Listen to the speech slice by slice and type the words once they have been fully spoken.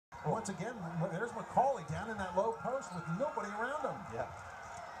Once again, there's McCauley down in that low post with nobody around him. Yeah.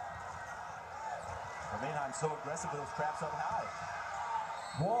 Mannheim so aggressive with those traps up high.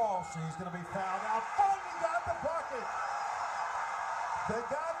 Walsh, he's going to be fouled out. Finally got the bucket. They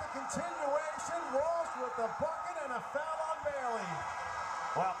got the continuation. Walsh with the bucket and a foul on Bailey.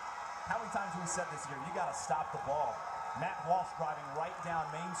 Well, how many times have we said this year? You got to stop the ball. Matt Walsh driving right down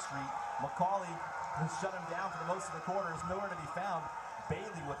Main Street. McCauley, who shut him down for the most of the quarter, is nowhere to be found.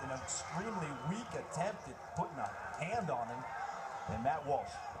 Bailey with an extremely weak attempt at putting a hand on him. And Matt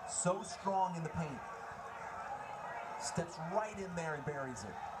Walsh, so strong in the paint, steps right in there and buries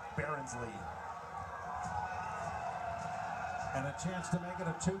it. Barron's lead. And a chance to make it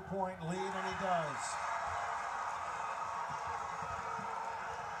a 2-point lead, and he does.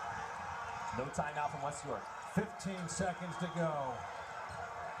 No timeout from West York. 15 seconds to go.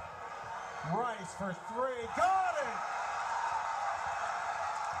 Rice for three. Got it!